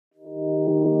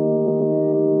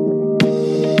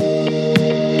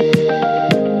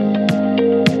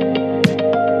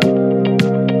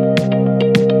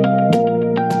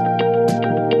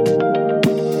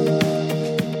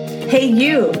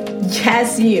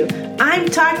I'm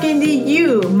talking to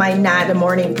you, my not a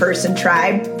morning person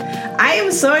tribe. I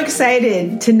am so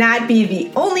excited to not be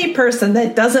the only person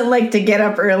that doesn't like to get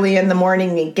up early in the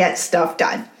morning and get stuff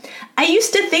done. I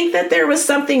used to think that there was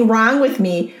something wrong with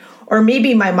me, or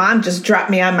maybe my mom just dropped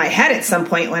me on my head at some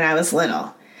point when I was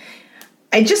little.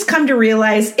 I just come to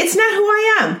realize it's not who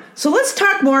I am. So let's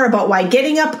talk more about why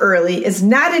getting up early is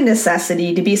not a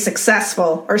necessity to be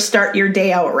successful or start your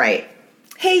day out right.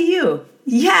 Hey, you.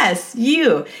 Yes,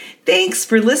 you. Thanks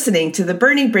for listening to the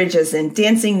Burning Bridges and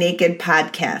Dancing Naked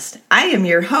podcast. I am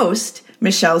your host,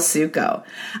 Michelle Succo.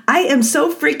 I am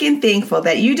so freaking thankful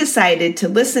that you decided to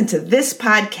listen to this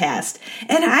podcast,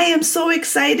 and I am so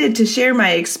excited to share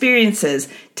my experiences,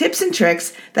 tips, and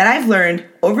tricks that I've learned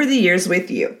over the years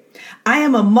with you. I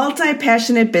am a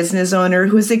multi-passionate business owner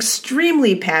who is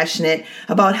extremely passionate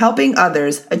about helping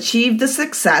others achieve the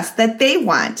success that they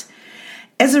want.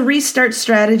 As a restart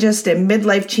strategist and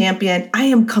midlife champion, I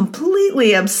am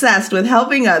completely obsessed with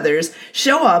helping others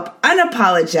show up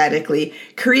unapologetically,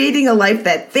 creating a life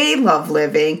that they love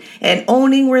living, and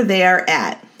owning where they are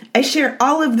at. I share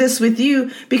all of this with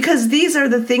you because these are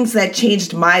the things that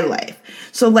changed my life.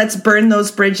 So let's burn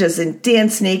those bridges and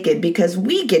dance naked because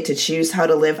we get to choose how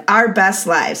to live our best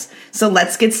lives. So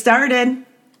let's get started.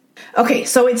 Okay,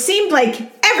 so it seemed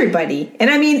like everybody, and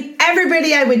I mean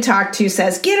everybody I would talk to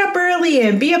says, get up early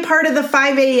and be a part of the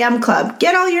 5 a.m. club.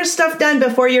 Get all your stuff done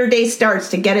before your day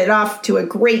starts to get it off to a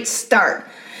great start.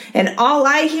 And all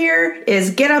I hear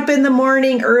is get up in the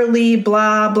morning early,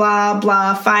 blah, blah,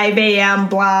 blah, 5 a.m.,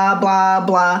 blah, blah,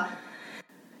 blah.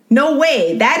 No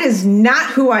way, that is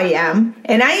not who I am.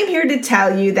 And I am here to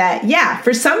tell you that, yeah,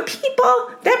 for some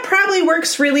people, that probably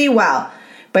works really well,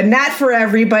 but not for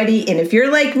everybody. And if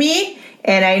you're like me,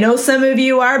 and I know some of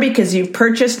you are because you've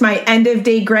purchased my end of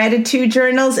day gratitude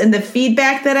journals, and the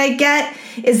feedback that I get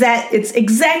is that it's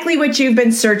exactly what you've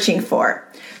been searching for.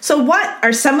 So what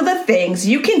are some of the things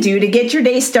you can do to get your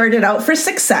day started out for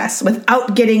success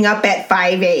without getting up at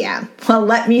 5 a.m.? Well,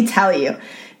 let me tell you.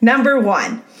 Number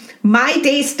one, my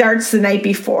day starts the night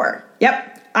before.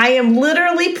 Yep, I am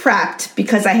literally prepped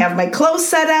because I have my clothes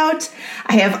set out.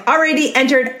 I have already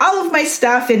entered all of my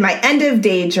stuff in my end of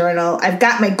day journal. I've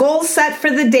got my goals set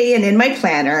for the day and in my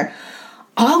planner.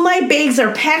 All my bags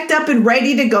are packed up and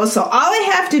ready to go, so all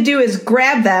I have to do is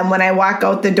grab them when I walk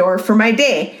out the door for my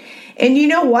day. And you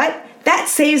know what? That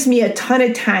saves me a ton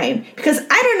of time because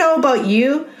I don't know about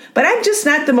you, but I'm just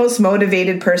not the most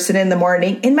motivated person in the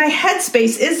morning, and my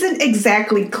headspace isn't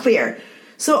exactly clear.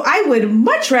 So I would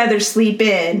much rather sleep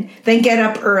in than get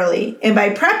up early, and by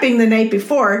prepping the night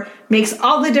before makes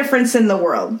all the difference in the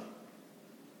world.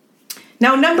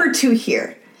 Now, number two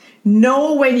here,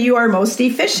 know when you are most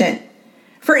efficient.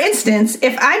 For instance,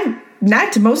 if I'm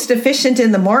not most efficient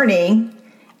in the morning,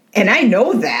 and I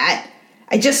know that,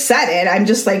 I just said it, I'm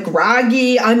just like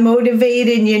groggy,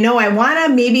 unmotivated, and I want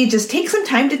to maybe just take some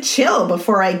time to chill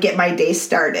before I get my day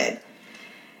started.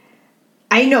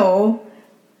 I know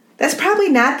that's probably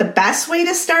not the best way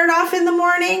to start off in the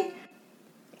morning,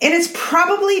 and it's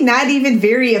probably not even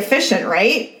very efficient,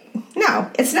 right?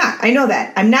 No, it's not. I know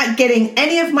that. I'm not getting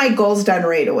any of my goals done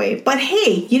right away. But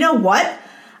hey, you know what?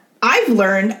 I've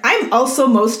learned I'm also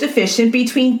most efficient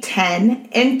between 10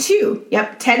 and 2.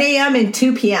 Yep, 10 a.m. and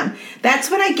 2 p.m. That's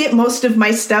when I get most of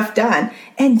my stuff done.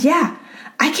 And yeah,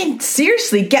 I can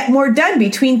seriously get more done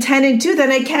between 10 and 2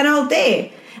 than I can all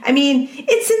day. I mean,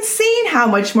 it's insane how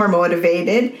much more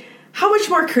motivated, how much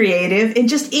more creative, and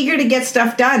just eager to get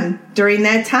stuff done during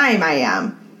that time I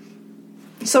am.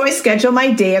 So I schedule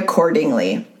my day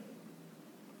accordingly.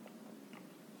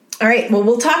 All right, well,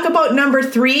 we'll talk about number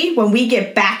 3 when we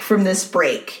get back from this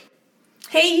break.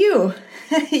 Hey, you.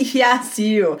 Yes,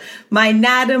 you. My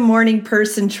not a morning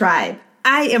person tribe.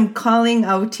 I am calling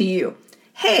out to you.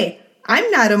 Hey, I'm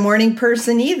not a morning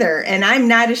person either, and I'm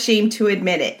not ashamed to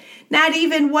admit it. Not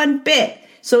even one bit.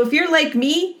 So if you're like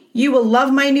me, you will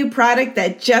love my new product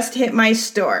that just hit my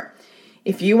store.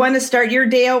 If you want to start your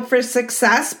day out for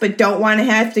success, but don't want to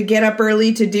have to get up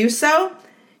early to do so,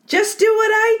 just do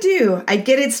what I do. I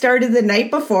get it started the night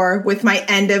before with my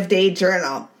end of day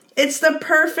journal. It's the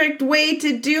perfect way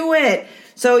to do it.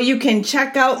 So you can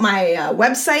check out my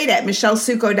website at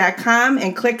michellesucco.com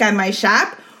and click on my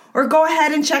shop, or go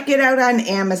ahead and check it out on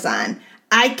Amazon.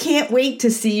 I can't wait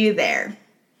to see you there.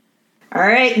 All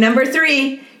right, number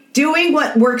 3, doing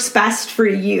what works best for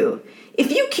you. If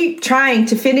you keep trying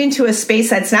to fit into a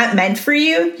space that's not meant for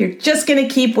you, you're just going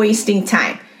to keep wasting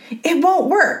time. It won't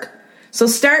work. So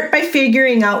start by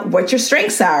figuring out what your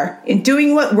strengths are and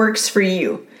doing what works for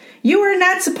you. You are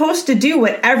not supposed to do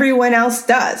what everyone else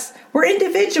does. We're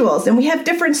individuals and we have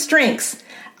different strengths.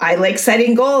 I like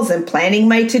setting goals and planning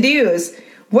my to-dos.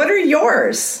 What are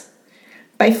yours?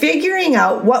 By figuring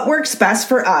out what works best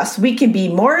for us, we can be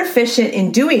more efficient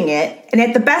in doing it and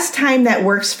at the best time that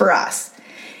works for us.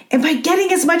 And by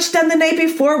getting as much done the night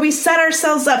before, we set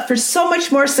ourselves up for so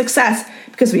much more success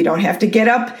because we don't have to get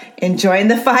up and join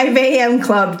the 5 a.m.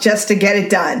 club just to get it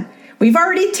done. We've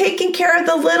already taken care of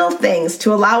the little things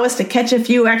to allow us to catch a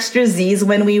few extra Z's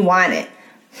when we want it.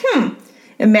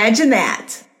 Imagine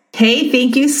that. Hey,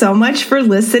 thank you so much for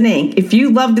listening. If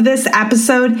you loved this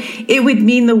episode, it would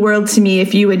mean the world to me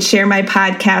if you would share my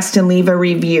podcast and leave a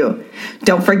review.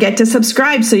 Don't forget to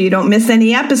subscribe so you don't miss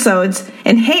any episodes.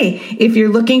 And hey, if you're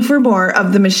looking for more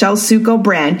of the Michelle Succo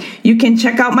brand, you can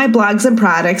check out my blogs and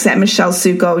products at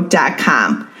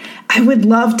michellesucco.com. I would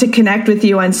love to connect with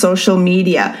you on social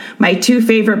media. My 2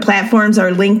 favorite platforms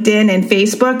are LinkedIn and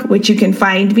Facebook, which you can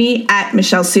find me at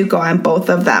Michelle Succo on both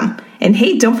of them. And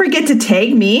hey, don't forget to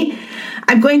tag me.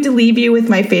 I'm going to leave you with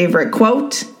my favorite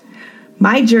quote.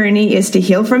 My journey is to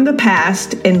heal from the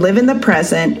past and live in the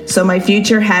present, so my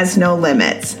future has no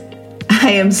limits. I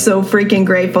am so freaking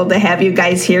grateful to have you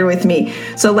guys here with me.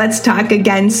 So let's talk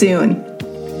again soon.